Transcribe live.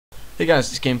Hey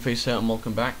guys, it's TheGameFaceHD here and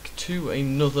welcome back to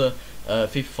another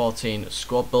FIFA 14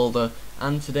 squad builder,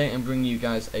 and today I'm bringing you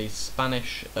guys a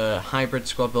Spanish hybrid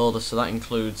squad builder. So that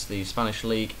includes the Spanish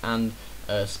League and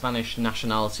Spanish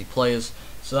nationality players.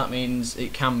 So that means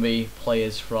it can be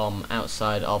players from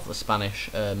outside of the Spanish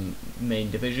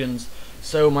main divisions.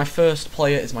 So my first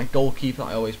player is my goalkeeper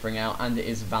I always bring out, and it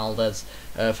is Valdez.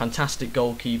 Fantastic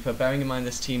goalkeeper, bearing in mind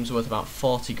this team's worth about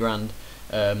 40 grand.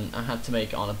 I had to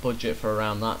make it on a budget for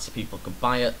around that so people could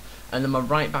buy it. And then my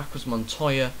right back was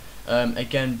Montoya.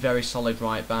 Again, very solid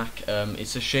right back.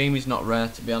 It's a shame he's not rare,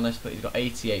 to be honest, but he's got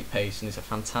 88 pace and he's a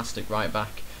fantastic right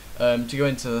back. To go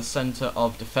into the centre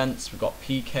of defence, we've got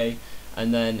PK,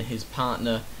 and then his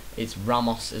partner is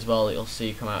Ramos as well. You'll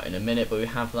see come out in a minute, but we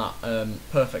have that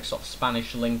perfect sort of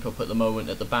Spanish link up at the moment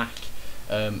at the back.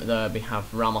 There we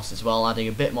have Ramos as well, adding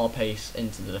a bit more pace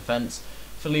into the defence.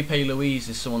 Felipe Luis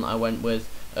is someone that I went with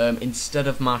instead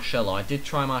of Marcelo. I did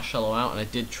try Marcelo out, and I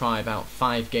did try about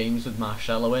 5 games with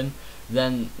Marcelo in,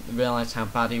 then realised how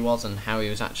bad he was and how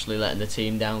he was actually letting the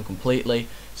team down completely.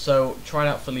 So tried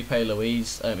out Felipe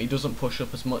Luis. He doesn't push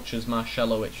up as much as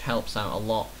Marcelo, which helps out a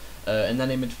lot. And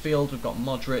then in midfield we've got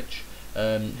Modric,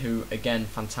 who again,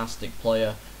 fantastic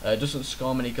player. Doesn't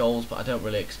score many goals, but I don't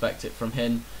really expect it from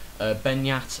him.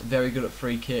 Benyat, very good at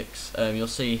free kicks. You'll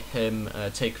see him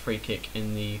take a free kick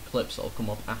in the clips that will come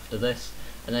up after this.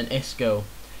 And then Isco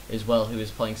as well, who is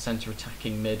playing centre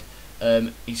attacking mid.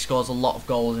 He scores a lot of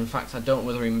goals. In fact, I don't know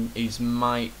whether he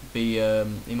might be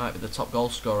the top goal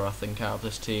scorer, I think, out of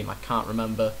this team. I can't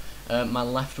remember. My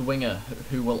left winger,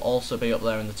 who will also be up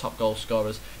there in the top goal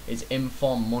scorers, is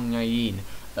Inform Munyain.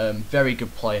 Very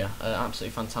good player,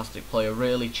 absolutely fantastic player,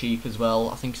 really cheap as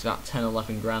well. I think it's about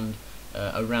 10-11 grand.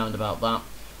 Around about that.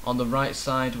 On the right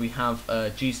side we have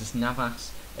Jesus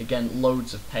Navas. Again,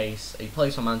 loads of pace. He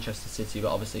plays for Manchester City,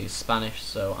 but obviously he's Spanish,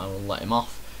 so I will let him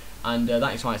off. And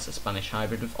that is why it's a Spanish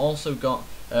hybrid. We've also got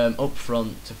up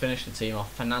front, to finish the team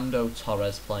off, Fernando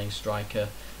Torres playing striker.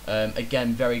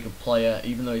 Again, very good player.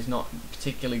 Even though he's not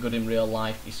particularly good in real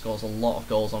life, he scores a lot of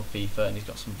goals on FIFA, and he's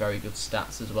got some very good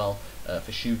stats as well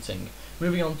for shooting.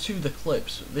 Moving on to the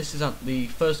clips, this is the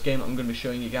first game that I'm going to be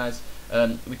showing you guys.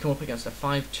 We come up against a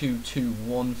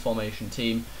 5-2-2-1 formation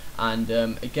team, and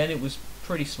again, it was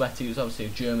pretty sweaty. It was obviously a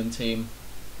German team,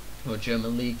 or a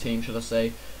German league team, should I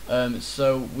say.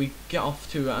 So we get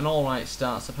off to an alright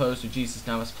start, I suppose, with Jesus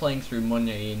Navas playing through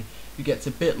Munyain, who gets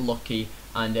a bit lucky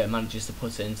and manages to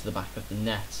put it into the back of the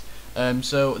net.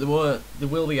 So there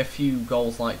will be a few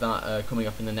goals like that coming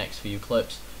up in the next few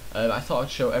clips. I thought I'd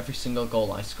show every single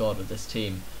goal I scored with this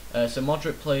team. So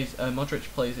Modric plays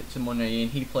it to Munyain,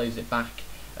 he plays it back,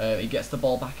 he gets the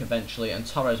ball back eventually, and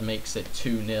Torres makes it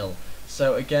 2-0.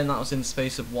 So again, that was in the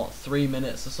space of, what, 3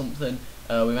 minutes or something.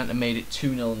 We went and made it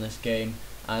 2-0 in this game,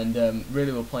 and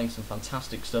really we're playing some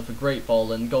fantastic stuff. A great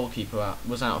ball, and goalkeeper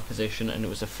was out of position, and it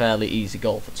was a fairly easy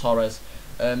goal for Torres.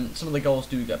 Some of the goals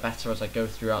do get better as I go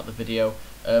throughout the video.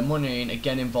 Munyain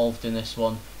again involved in this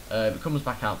one. It comes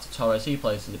back out to Torres, he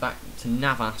plays it back to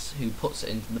Navas, who puts it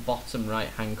into the bottom right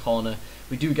hand corner.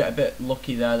 We do get a bit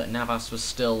lucky there that Navas was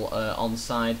still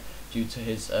onside due to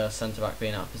his centre back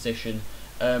being out of position.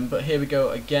 But here we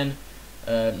go again,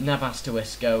 Navas to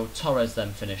Isco, Torres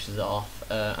then finishes it off,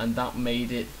 and that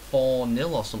made it 4-0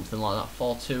 or something like that,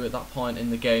 4-2 at that point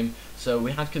in the game. So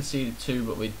we had conceded 2,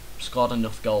 but we scored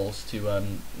enough goals to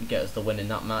get us the win in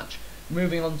that match.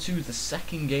 Moving on to the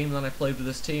second game that I played with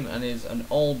this team, and is an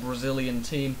all-Brazilian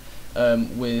team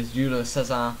with Julio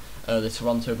Cesar, the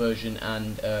Toronto version,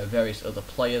 and various other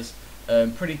players.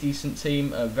 Pretty decent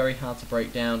team, very hard to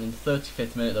break down. In the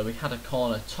 35th minute though, we had a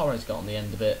corner, Torres got on the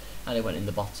end of it, and it went in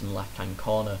the bottom left-hand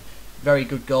corner. Very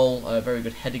good goal, very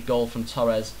good headed goal from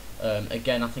Torres.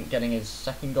 Again, I think getting his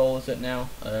second goal, is it now,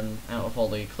 out of all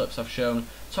the clips I've shown.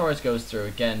 Torres goes through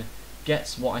again,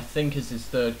 gets what I think is his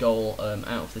third goal out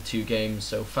of the 2 games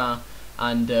so far,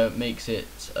 and makes it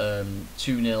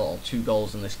 2-0, or 2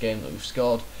 goals in this game that we've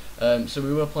scored. So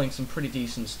we were playing some pretty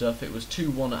decent stuff. It was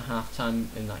 2-1 at half time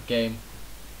in that game,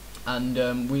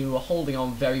 and we were holding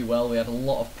on very well. We had a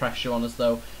lot of pressure on us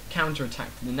though.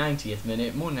 Counter-attacked in the 90th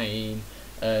minute, Munyain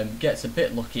gets a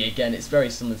bit lucky again. It's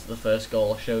very similar to the first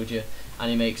goal I showed you, and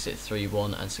he makes it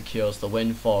 3-1 and secures the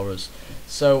win for us.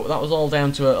 So that was all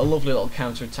down to a lovely little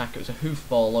counter-attack. It was a hoof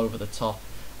ball over the top,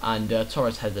 and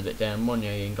Torres headed it down.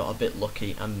 Munyain got a bit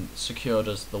lucky and secured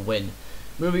us the win.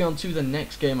 Moving on to the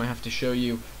next game I have to show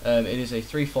you, it is a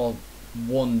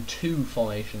 3-4-1-2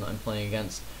 formation that I'm playing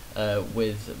against,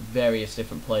 with various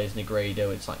different players.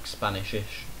 Negredo, it's like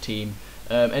Spanish-ish team.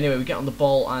 Anyway, we get on the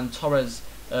ball, and Torres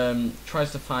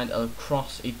tries to find a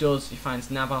cross. He does. He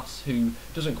finds Navas, who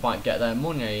doesn't quite get there.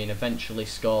 Muniain eventually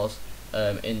scores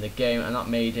in the game, and that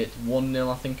made it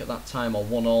 1-0, I think, at that time, or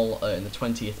 1-1 in the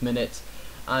 20th minute.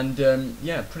 And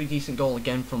yeah, pretty decent goal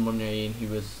again from Muniain, who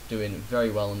was doing very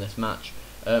well in this match.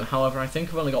 However, I think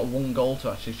I've only got one goal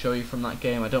to actually show you from that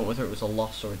game. I don't know whether it was a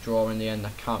loss or a draw in the end. I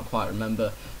can't quite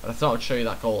remember, but I thought I'd show you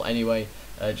that goal anyway,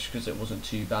 just because it wasn't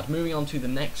too bad. Moving on to the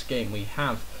next game, we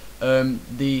have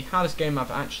the hardest game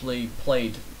I've actually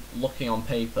played looking on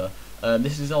paper.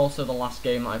 This is also the last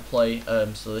game that I play,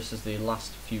 so this is the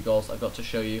last few goals I've got to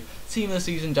show you. Team of the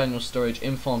season: Daniel Sturridge,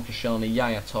 Inform Koscielny,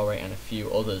 Yaya Toure, and a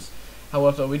few others.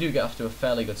 However, we do get off to a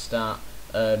fairly good start.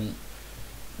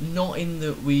 Not in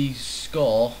that we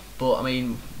score, but I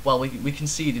mean, well, we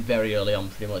conceded very early on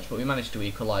pretty much, but we managed to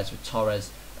equalise with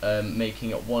Torres making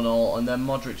it 1-1, and then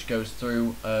Modric goes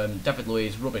through. David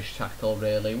Luiz, rubbish tackle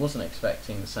really, wasn't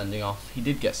expecting the sending off. He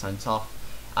did get sent off,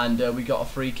 and we got a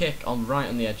free kick right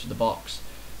on the edge of the box,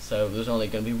 so there's only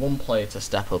going to be one player to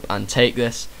step up and take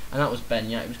this, and that was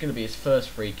Benya. It was going to be his first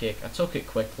free kick. I took it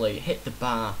quickly, hit the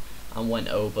bar, and went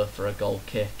over for a goal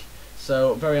kick.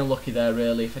 So very unlucky there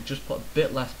really. If I just put a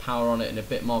bit less power on it and a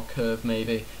bit more curve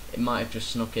maybe, it might have just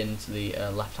snuck into the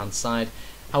left hand side.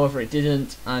 However, it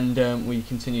didn't, and we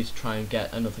continue to try and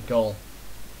get another goal.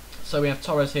 So we have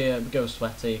Torres here, we go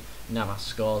sweaty, Navas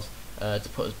scores to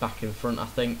put us back in front, I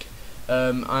think.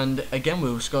 And again,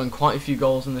 we were scoring quite a few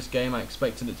goals in this game. I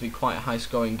expected it to be quite a high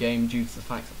scoring game due to the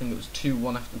fact I think it was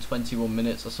 2-1 after 21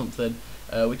 minutes or something,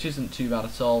 which isn't too bad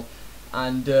at all.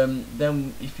 And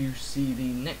then if you see the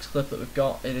next clip that we've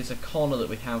got, it is a corner that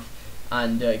we have,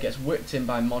 and it gets whipped in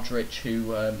by Modric,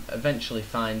 who eventually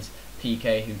finds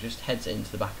PK, who just heads it into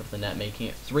the back of the net, making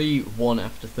it 3-1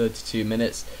 after 32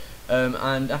 minutes.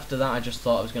 And after that I just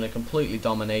thought I was going to completely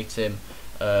dominate him,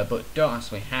 but don't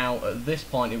ask me how. At this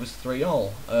point it was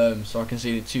 3-all, so I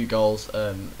conceded 2 goals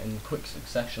in quick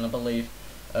succession, I believe.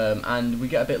 And we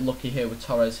get a bit lucky here with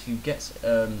Torres, who gets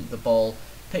the ball,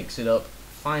 picks it up,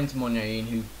 finds Muniain,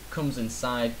 who comes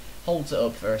inside, holds it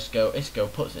up for Isco. Isco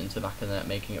puts it into the back of the net,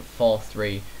 making it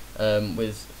 4-3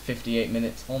 with 58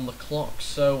 minutes on the clock.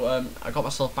 So I got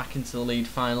myself back into the lead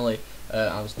finally.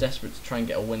 I was desperate to try and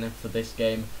get a winner for this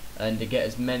game and to get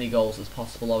as many goals as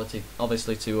possible,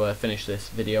 obviously to finish this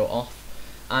video off.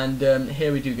 And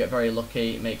here we do get very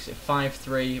lucky. It makes it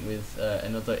 5-3 with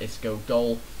another Isco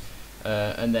goal,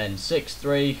 and then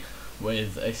 6-3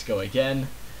 with Isco again.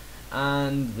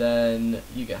 And then,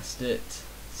 you guessed it,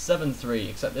 7-3,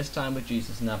 except this time with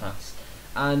Jesus Navas.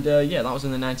 And yeah, that was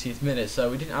in the 90th minute, so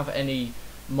we didn't have any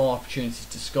more opportunities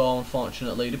to score,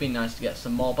 unfortunately. It would have been nice to get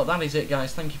some more, but that is it,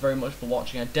 guys. Thank you very much for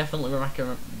watching. I definitely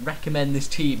recommend this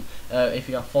team if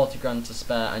you have 40 grand to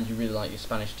spare and you really like your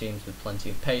Spanish teams with plenty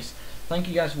of pace. Thank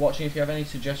you guys for watching. If you have any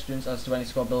suggestions as to any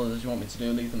squad builders you want me to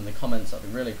do, leave them in the comments. That'd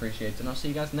be really appreciated. And I'll see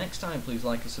you guys next time. Please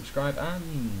like and subscribe,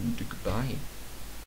 and goodbye.